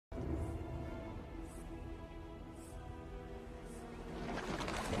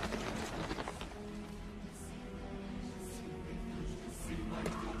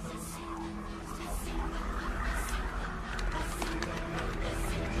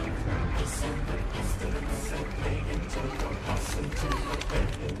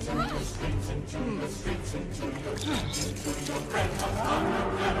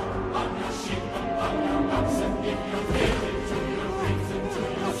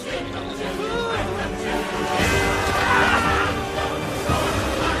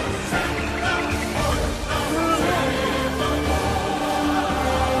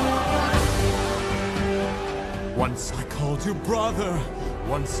Once I called you brother.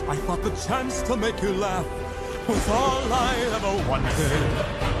 Once I thought the chance to make you laugh was all I ever wanted.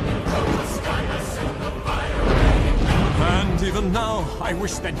 And even now, I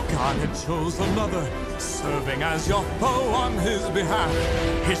wish that God had chose another. Serving as your foe on his behalf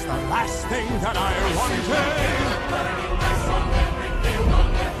is the last thing that I wanted.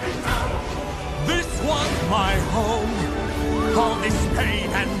 This was my home. All this pain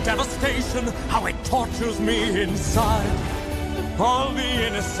and devastation, how it tortures me inside. All the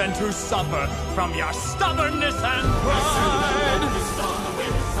innocent who suffer from your stubbornness and pride.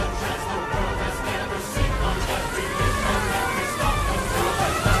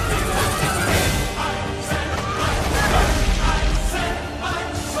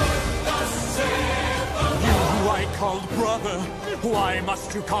 You who I called brother, why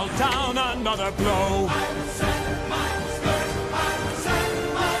must you call down another blow?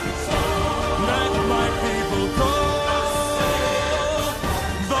 Let my people go.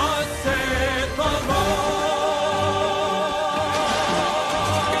 Thus saith the Lord.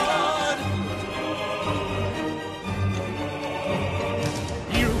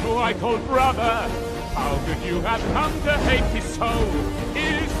 You who I called brother, how could you have come to hate me so?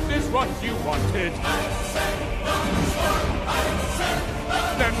 Is this what you wanted?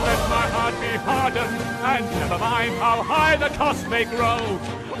 Then let my heart be hardened, and never mind how high the cost may grow.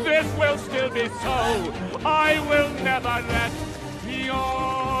 This will still be so. I will never let